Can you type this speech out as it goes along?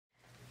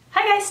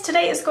guys,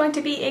 today is going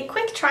to be a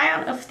quick try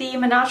on of the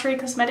Menagerie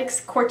Cosmetics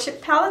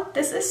Courtship palette.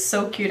 This is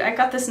so cute. I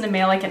got this in the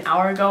mail like an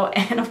hour ago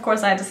and of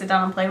course I had to sit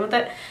down and play with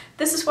it.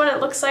 This is what it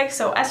looks like.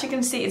 So as you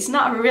can see, it's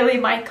not really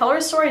my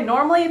color story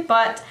normally,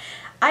 but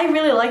I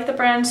really like the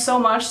brand so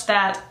much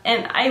that,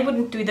 and I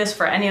wouldn't do this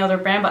for any other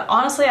brand, but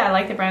honestly I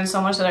like the brand so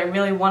much that I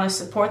really want to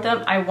support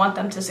them. I want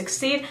them to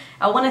succeed.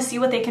 I want to see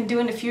what they can do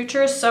in the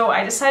future, so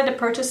I decided to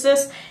purchase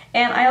this.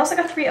 And I also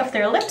got 3 of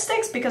their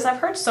lipsticks because I've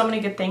heard so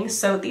many good things,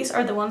 so these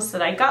are the ones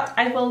that I got.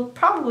 I will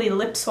probably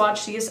lip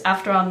swatch these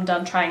after I'm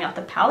done trying out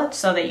the palette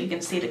so that you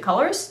can see the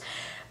colors.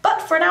 But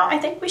for now, I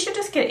think we should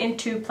just get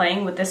into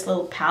playing with this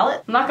little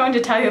palette. I'm not going to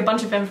tell you a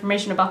bunch of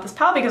information about this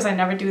palette because I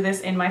never do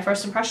this in my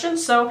first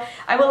impressions, so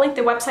I will link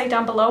the website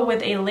down below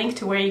with a link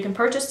to where you can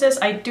purchase this.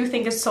 I do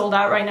think it's sold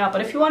out right now,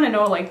 but if you want to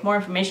know like more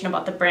information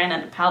about the brand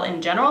and the palette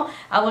in general,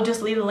 I will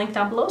just leave a link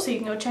down below so you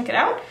can go check it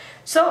out.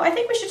 So I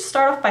think we should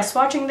start off by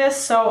swatching this,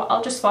 so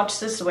I'll just swatch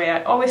this the way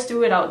I always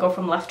do it. I'll go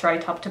from left to right,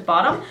 top to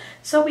bottom.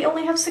 So we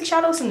only have 6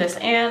 shadows in this,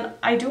 and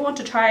I do want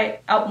to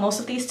try out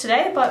most of these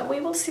today, but we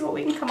will see what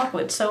we can come up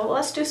with. So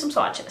let's do some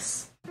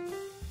swatches.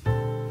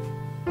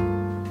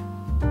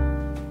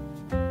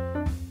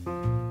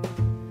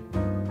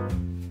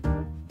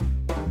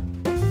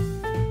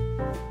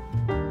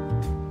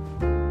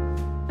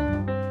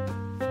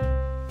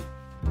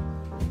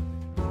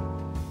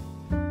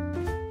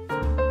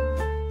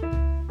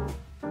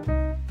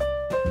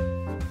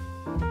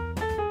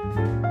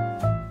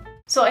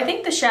 So I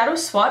think the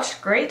shadows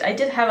swatched great. I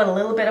did have a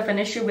little bit of an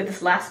issue with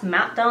this last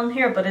matte down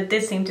here, but it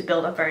did seem to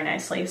build up very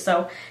nicely.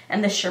 So,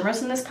 and the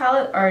shimmers in this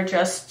palette are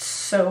just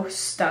so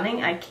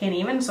stunning. I can't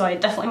even. So I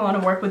definitely want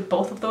to work with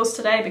both of those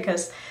today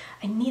because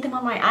I need them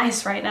on my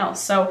eyes right now.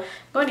 So I'm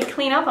going to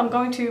clean up. I'm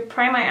going to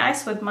prime my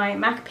eyes with my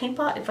MAC paint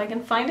pot if I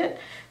can find it.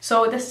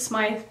 So this is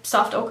my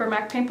soft ochre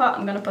MAC paint pot.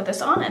 I'm going to put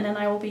this on and then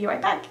I will be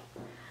right back.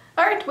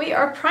 Alright, we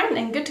are primed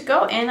and good to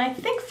go, and I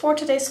think for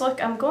today's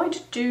look I'm going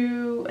to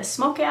do a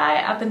smoky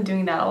eye. I've been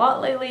doing that a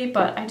lot lately,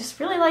 but I just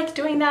really like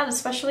doing that,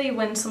 especially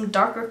when some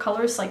darker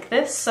colors like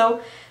this.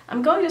 So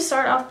I'm going to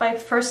start off by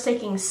first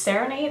taking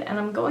Serenade, and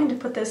I'm going to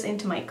put this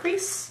into my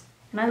crease.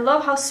 And I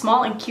love how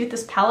small and cute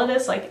this palette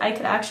is. Like, I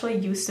could actually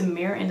use the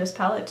mirror in this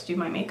palette to do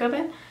my makeup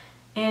in,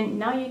 and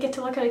now you get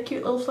to look at a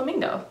cute little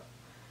flamingo.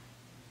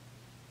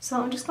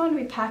 So I'm just going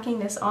to be packing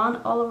this on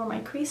all over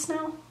my crease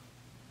now.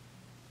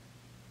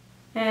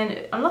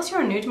 And unless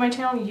you're new to my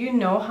channel, you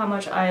know how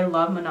much I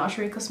love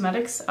Menagerie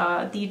Cosmetics.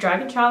 The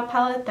Dragon Child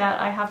palette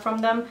that I have from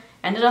them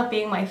ended up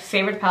being my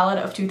favorite palette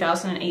of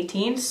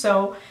 2018,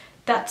 so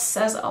that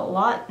says a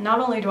lot.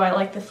 Not only do I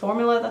like the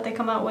formula that they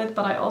come out with,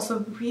 but I also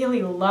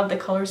really love the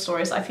color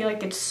stories. I feel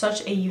like it's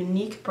such a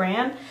unique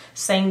brand.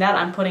 Saying that,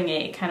 I'm putting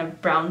a kind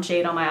of brown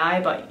shade on my eye,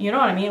 but you know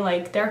what I mean?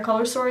 Like, their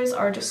color stories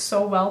are just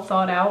so well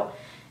thought out,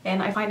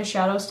 and I find the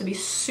shadows to be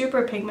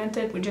super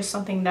pigmented, which is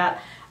something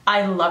that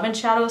I love in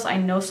shadows. I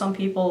know some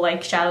people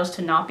like shadows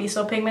to not be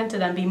so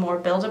pigmented and be more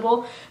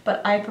buildable,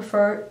 but I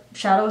prefer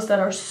shadows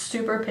that are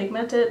super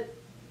pigmented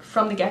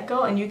from the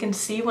get-go, and you can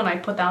see when I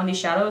put down these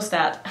shadows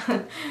that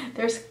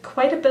there's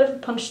quite a bit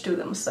of punch to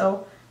them,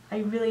 so I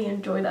really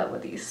enjoy that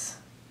with these.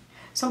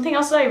 Something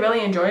else that I really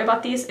enjoy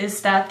about these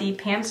is that the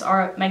pans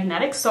are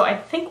magnetic, so I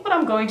think what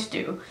I'm going to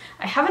do,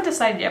 I haven't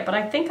decided yet, but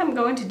I think I'm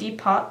going to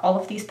depot all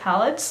of these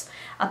palettes.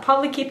 I'll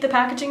probably keep the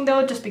packaging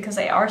though, just because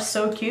they are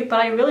so cute,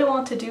 but I really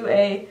want to do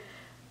a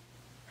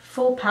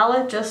full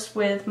palette just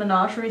with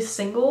Menagerie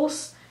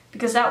singles,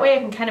 because that way I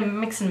can kind of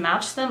mix and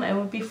match them. It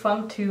would be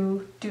fun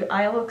to do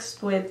eye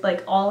looks with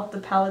like all of the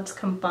palettes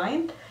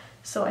combined.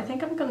 So I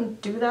think I'm gonna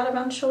do that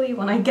eventually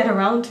when I get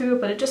around to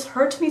it, but it just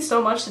hurts me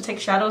so much to take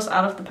shadows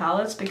out of the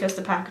palettes because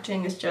the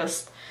packaging is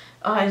just,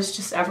 it's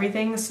just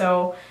everything.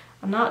 So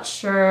I'm not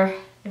sure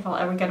if I'll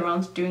ever get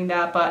around to doing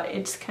that, but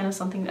it's kind of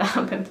something that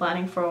I've been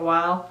planning for a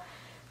while.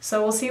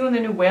 So we'll see when the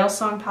new Whale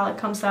Song palette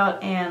comes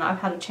out and I've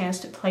had a chance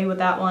to play with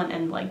that one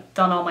and like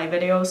done all my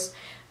videos.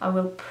 I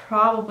will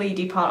probably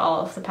depot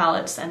all of the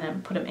palettes and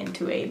then put them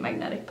into a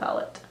magnetic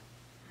palette.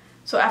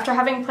 So after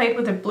having played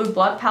with the Blue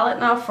Blood palette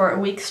now for a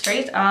week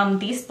straight,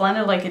 these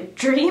blended like a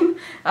dream.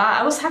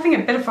 I was having a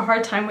bit of a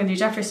hard time with the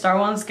Jeffree Star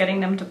ones getting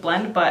them to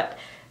blend, but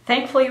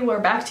thankfully we're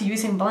back to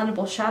using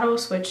blendable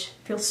shadows, which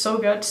feels so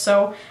good.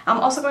 So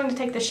I'm also going to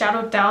take the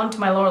shadow down to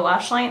my lower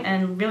lash line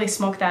and really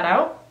smoke that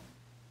out.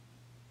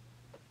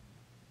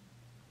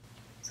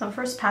 So I'm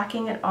first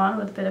packing it on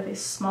with a bit of a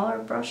smaller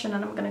brush, and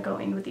then I'm going to go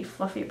in with the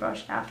fluffy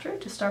brush after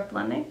to start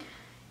blending.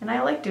 And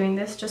I like doing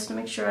this just to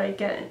make sure I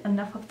get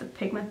enough of the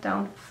pigment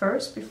down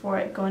first before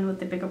I go in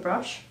with the bigger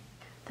brush.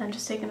 Then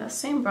just taking that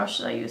same brush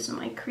that I used in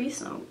my crease,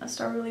 and I'm going to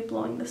start really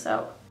blowing this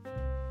out.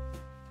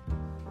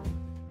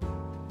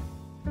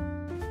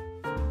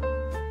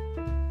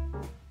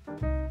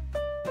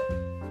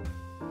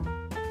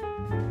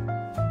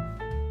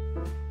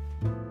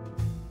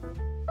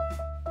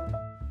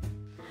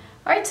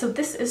 Alright, so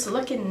this is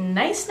looking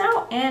nice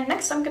now, and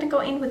next I'm going to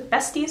go in with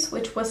Besties,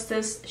 which was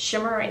this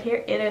shimmer right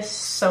here. It is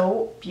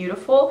so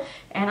beautiful,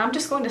 and I'm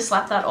just going to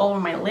slap that all over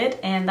my lid,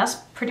 and that's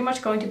pretty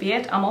much going to be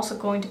it. I'm also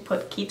going to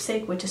put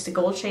Keepsake, which is the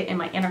gold shade, in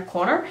my inner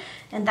corner,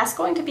 and that's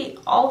going to be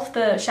all of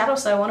the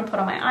shadows that I want to put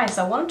on my eyes.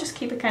 I want to just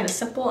keep it kind of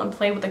simple and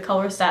play with the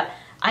colors that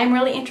I'm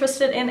really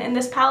interested in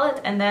this palette,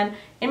 and then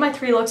in my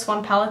 3 Looks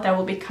 1 palette that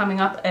will be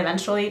coming up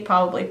eventually,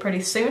 probably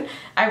pretty soon,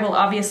 I will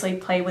obviously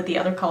play with the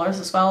other colors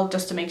as well,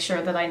 just to make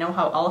sure that I know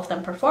how all of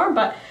them perform,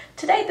 but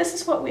today this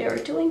is what we are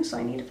doing, so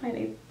I need to find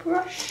a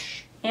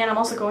brush. And I'm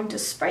also going to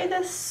spray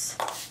this,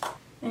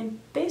 and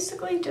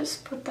basically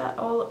just put that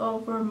all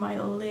over my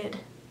lid.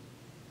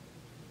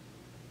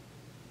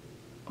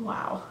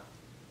 Wow.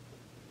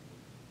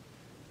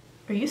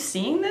 Are you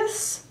seeing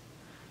this?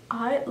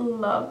 I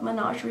love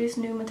Menagerie's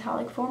new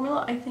metallic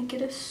formula. I think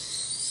it is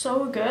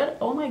so good.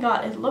 Oh my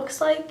god, it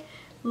looks like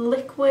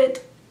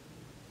liquid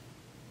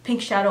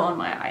pink shadow on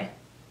my eye.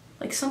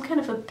 Like some kind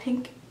of a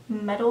pink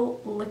metal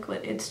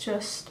liquid. It's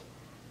just,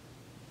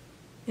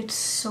 it's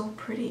so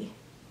pretty.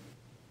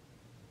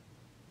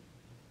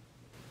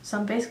 So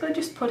I'm basically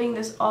just putting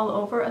this all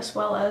over, as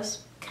well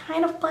as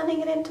kind of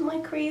blending it into my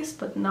crease,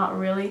 but not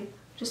really.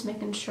 Just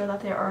making sure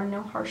that there are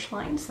no harsh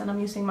lines. Then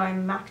I'm using my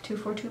MAC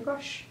 242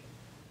 brush.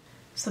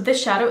 So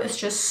this shadow is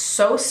just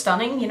so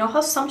stunning. You know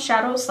how some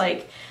shadows,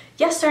 like,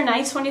 yes, they're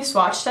nice when you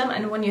swatch them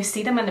and when you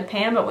see them in the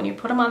pan, but when you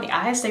put them on the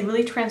eyes, they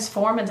really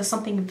transform into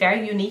something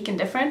very unique and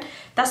different.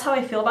 That's how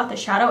I feel about the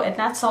shadow, and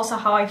that's also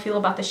how I feel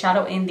about the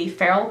shadow in the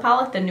Feral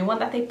palette, the new one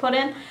that they put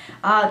in.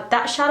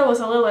 That shadow was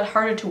a little bit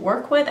harder to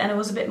work with, and it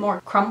was a bit more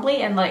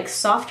crumbly and like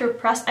softer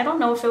pressed. I don't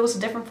know if it was a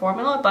different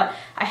formula, but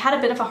I had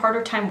a bit of a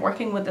harder time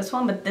working with this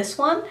one. But this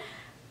one,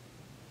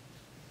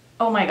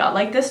 oh my god,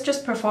 like this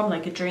just performed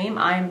like a dream.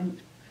 I'm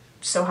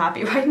so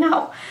happy right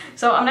now.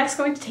 So I'm next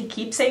going to take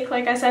Keepsake,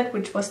 like I said,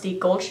 which was the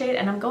gold shade,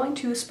 and I'm going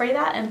to spray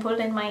that and put it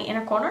in my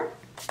inner corner.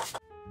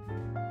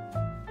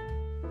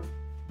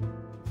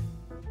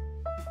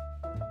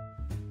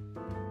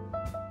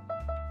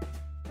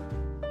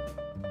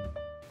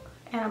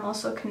 And I'm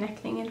also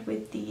connecting it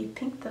with the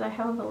pink that I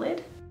have on the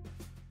lid.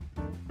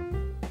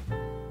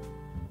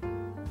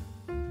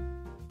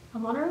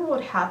 I'm wondering what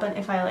would happen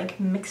if I like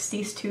mix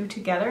these two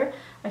together.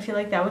 I feel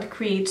like that would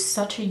create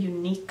such a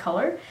unique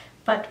color,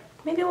 but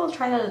maybe we'll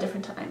try that a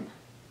different time.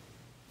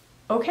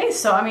 Okay,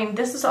 so I mean,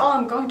 this is all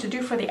I'm going to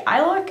do for the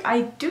eye look.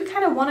 I do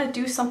kind of want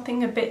to do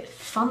something a bit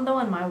fun though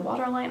in my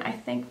waterline. I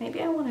think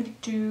maybe I want to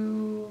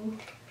do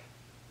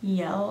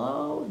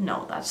yellow.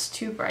 No, that's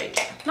too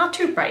bright. Not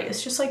too bright,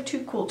 it's just like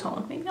too cool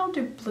tone. Maybe I'll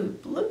do blue.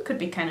 Blue could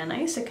be kind of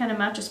nice. It kind of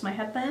matches my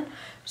headband.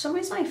 For some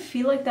reason I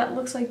feel like that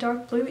looks like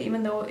dark blue,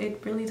 even though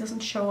it really doesn't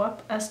show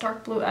up as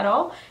dark blue at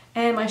all.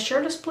 And my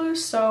shirt is blue,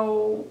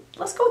 so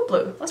let's go with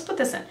blue. Let's put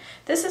this in.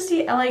 This is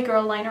the LA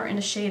Girl liner in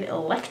the shade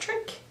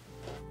Electric.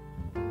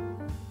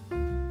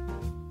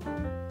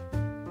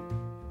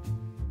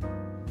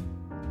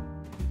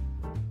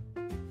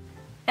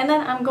 And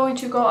then I'm going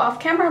to go off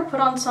camera, put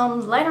on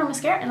some lighter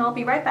mascara, and I'll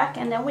be right back,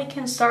 and then we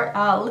can start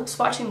lip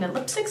swatching the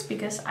lipsticks,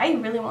 because I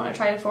really want to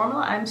try the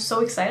formula. I'm so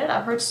excited.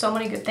 I've heard so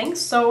many good things.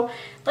 So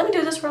let me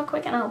do this real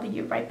quick and I'll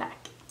be right back.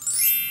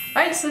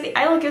 Alright, so the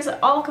eye look is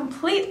all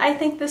complete. I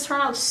think this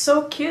turned out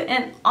so cute,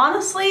 and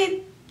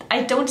honestly,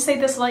 I don't say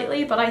this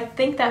lightly, but I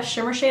think that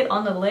shimmer shade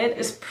on the lid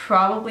is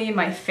probably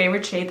my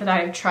favorite shade that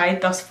I've tried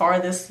thus far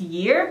this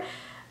year.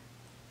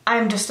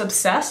 I'm just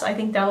obsessed. I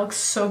think that looks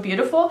so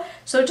beautiful.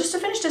 So just to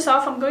finish this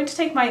off, I'm going to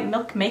take my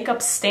Milk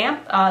Makeup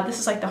stamp. This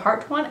is like the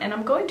heart one, and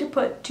I'm going to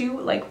put two,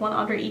 like one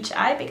under each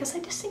eye, because I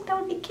just think that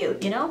would be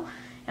cute, you know?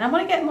 And I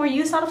want to get more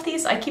use out of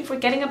these. I keep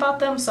forgetting about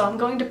them, so I'm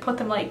going to put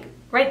them like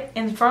right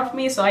in front of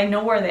me so I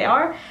know where they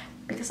are,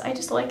 because I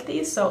just like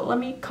these. So let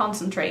me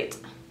concentrate.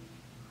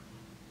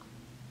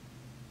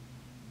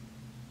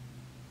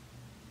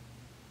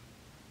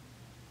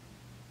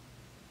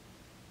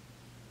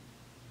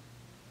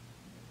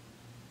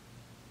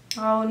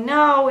 Oh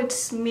no, it's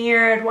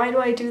smeared. Why do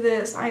I do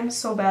this? I'm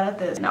so bad at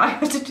this. Now I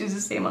have to do the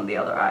same on the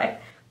other eye.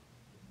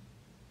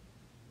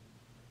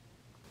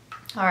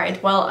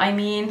 Alright, well, I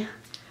mean,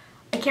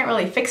 I can't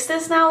really fix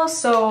this now,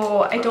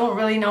 so I don't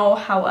really know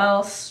how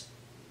else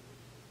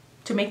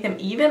to make them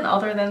even,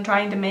 other than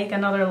trying to make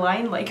another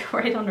line like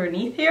right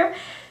underneath here.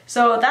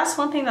 So that's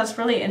one thing that's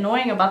really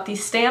annoying about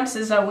these stamps,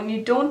 is that when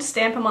you don't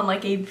stamp them on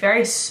like a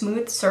very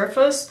smooth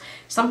surface,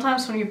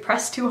 sometimes when you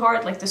press too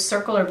hard, like the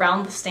circle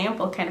around the stamp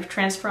will kind of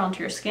transfer onto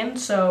your skin.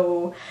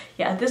 So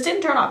yeah, this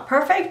didn't turn out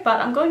perfect,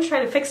 but I'm going to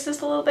try to fix this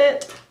a little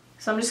bit.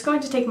 So I'm just going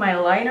to take my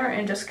liner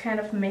and just kind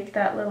of make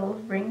that little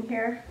ring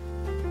here.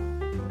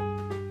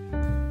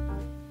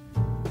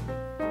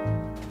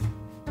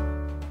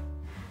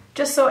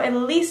 Just so at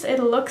least it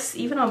looks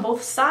even on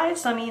both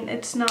sides. I mean,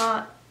 it's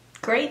not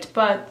great,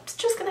 but it's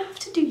just gonna have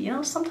to do, you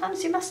know?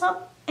 Sometimes you mess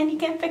up and you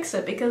can't fix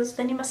it because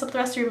then you mess up the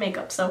rest of your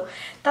makeup. So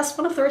that's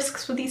one of the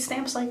risks with these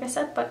stamps, like I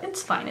said, but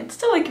it's fine. It's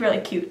still like really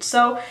cute.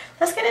 So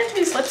let's get into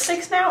these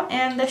lipsticks now,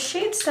 and the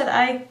shades that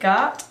I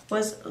got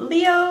was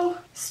Leo,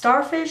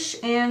 Starfish,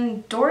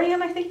 and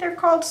Daurian, I think they're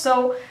called.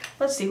 So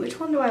let's see, which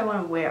one do I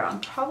want to wear? I'm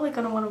probably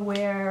going to want to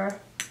wear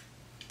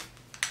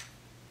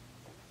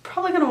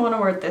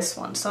this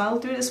one. So I'll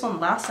do this one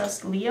last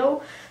as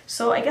Leo.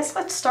 So I guess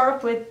let's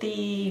start with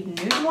the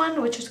nude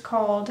one, which is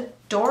called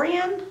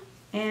Daurian.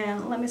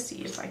 And let me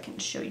see if I can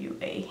show you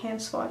a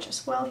hand swatch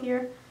as well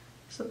here.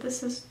 So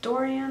this is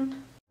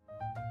Daurian.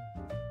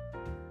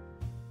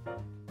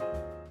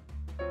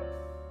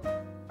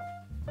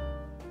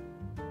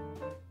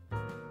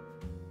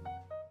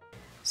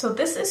 So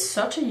this is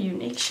such a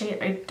unique shade.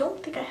 I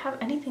don't think I have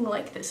anything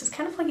like this. It's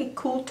kind of like a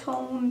cool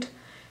toned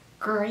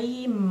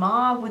gray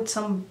mauve with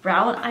some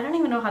brown. I don't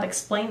even know how to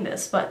explain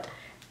this, but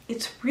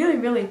it's really,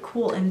 really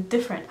cool and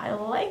different. I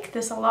like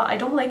this a lot. I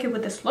don't like it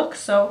with this look,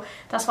 so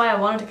that's why I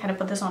wanted to kind of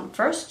put this on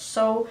first.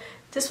 So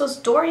this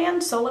was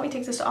Daurian, so let me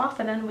take this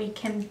off and then we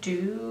can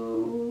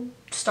do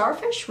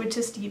Starfish, which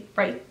is the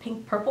bright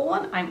pink purple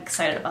one. I'm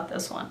excited about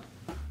this one.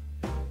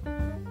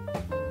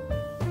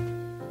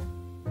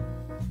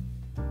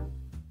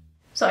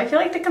 So I feel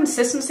like the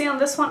consistency on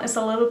this one is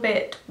a little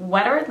bit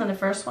wetter than the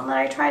first one that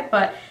I tried,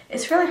 but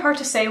it's really hard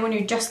to say when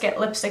you just get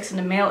lipsticks in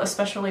the mail,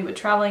 especially with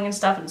traveling and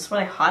stuff, and it's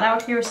really hot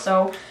out here,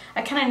 so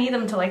I kind of need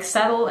them to like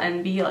settle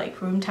and be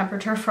like room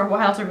temperature for a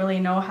while to really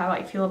know how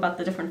I feel about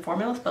the different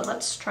formulas. But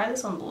let's try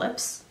this on the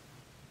lips.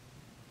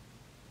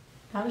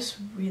 That is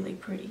really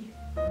pretty.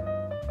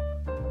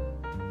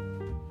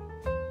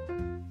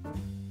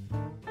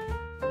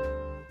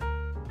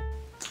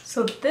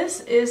 So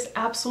this is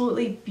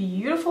absolutely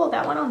beautiful.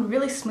 That went on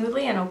really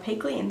smoothly and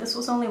opaquely, and this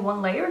was only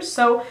one layer.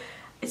 So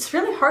it's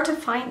really hard to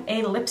find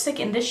a lipstick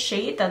in this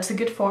shade that's a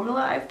good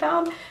formula I've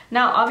found.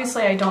 Now,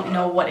 obviously I don't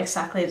know what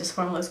exactly this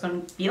formula is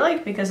going to be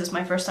like because it's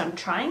my first time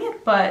trying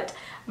it, but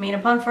I mean,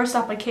 upon first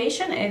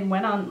application, it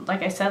went on,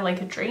 like I said,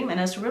 like a dream, and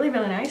it's really,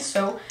 really nice.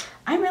 So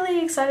I'm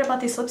really excited about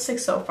these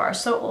lipsticks so far.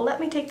 So let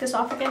me take this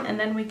off again, and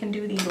then we can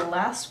do the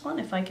last one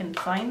if I can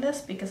find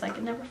this, because I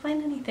can never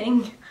find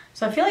anything.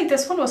 So I feel like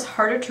this one was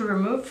harder to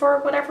remove for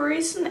whatever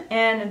reason,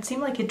 and it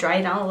seemed like it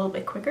dried down a little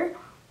bit quicker.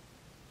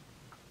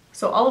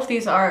 So all of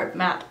these are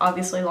matte,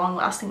 obviously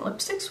long-lasting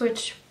lipsticks,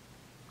 which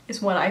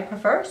is what I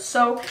prefer.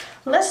 So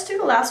let's do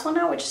the last one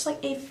now, which is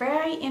like a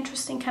very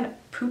interesting kind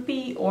of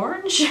poopy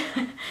orange.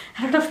 I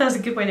don't know if that's a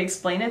good way to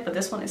explain it, but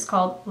this one is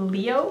called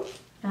Leo.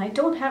 And I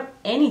don't have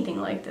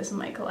anything like this in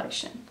my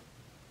collection.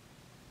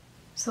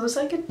 So it's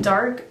like a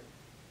dark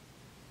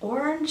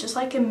orange. It's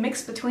like a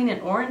mix between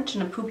an orange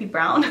and a poopy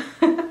brown.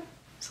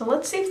 So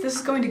let's see if this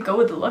is going to go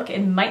with the look. It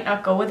might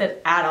not go with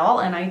it at all,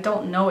 and I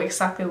don't know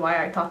exactly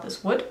why I thought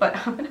this would, but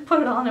I'm going to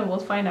put it on and we'll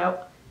find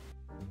out.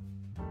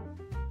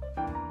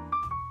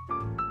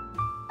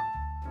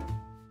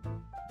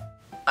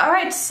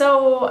 Alright,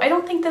 so I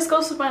don't think this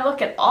goes with my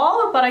look at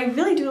all, but I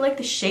really do like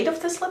the shade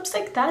of this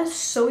lipstick. That is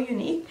so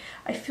unique.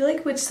 I feel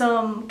like with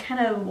some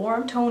kind of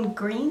warm toned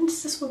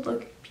greens, this would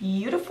look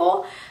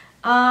beautiful.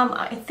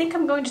 I think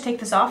I'm going to take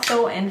this off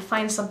though and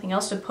find something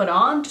else to put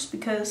on, just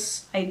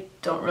because I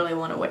don't really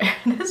want to wear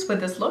this with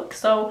this look.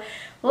 So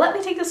let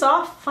me take this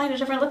off, find a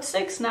different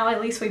lipsticks. Now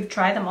at least we've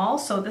tried them all.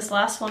 So this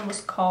last one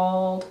was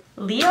called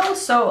Leo.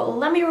 So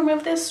let me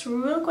remove this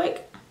real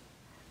quick.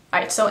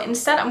 Alright, so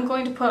instead I'm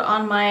going to put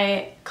on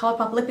my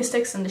Colourpop Lippie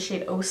Sticks in the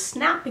shade Oh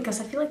Snap, because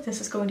I feel like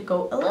this is going to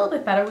go a little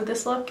bit better with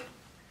this look.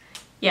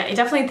 Yeah, I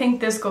definitely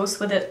think this goes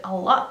with it a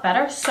lot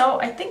better. So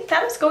I think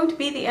that is going to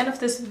be the end of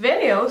this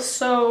video.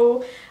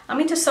 So, I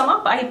mean, to sum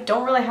up, I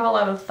don't really have a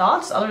lot of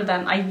thoughts other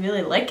than I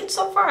really like it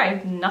so far. I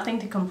have nothing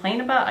to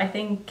complain about. I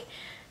think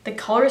the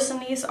colors in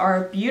these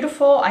are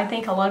beautiful. I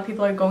think a lot of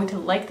people are going to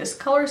like this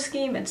color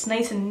scheme. It's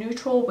nice and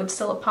neutral with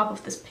still a pop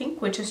of this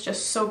pink, which is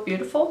just so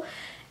beautiful.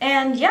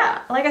 And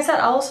yeah, like I said,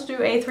 I'll also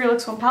do a 3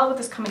 looks 1 palette with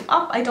this coming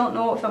up. I don't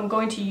know if I'm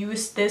going to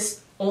use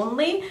this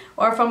only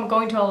or if I'm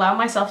going to allow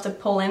myself to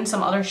pull in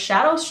some other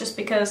shadows, just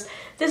because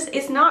this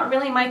is not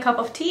really my cup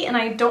of tea and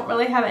I don't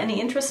really have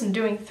any interest in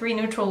doing 3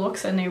 neutral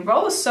looks in a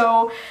row.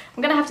 So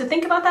I'm gonna have to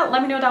think about that.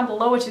 Let me know down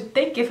below what you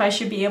think, if I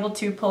should be able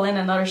to pull in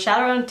another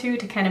shadow or two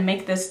to kind of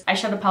make this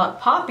eyeshadow palette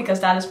pop,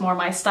 because that is more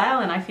my style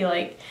and I feel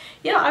like,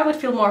 you know, I would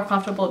feel more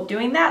comfortable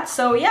doing that.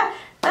 So yeah,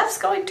 that's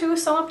going to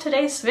sum up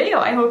today's video.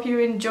 I hope you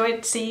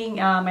enjoyed seeing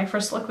my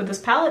first look with this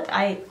palette.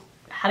 I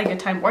had a good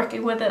time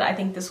working with it. I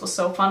think this was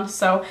so fun.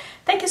 So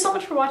thank you so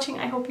much for watching.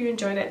 I hope you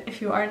enjoyed it.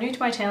 If you are new to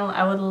my channel,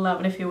 I would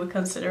love it if you would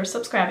consider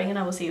subscribing, and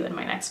I will see you in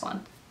my next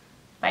one.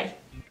 Bye.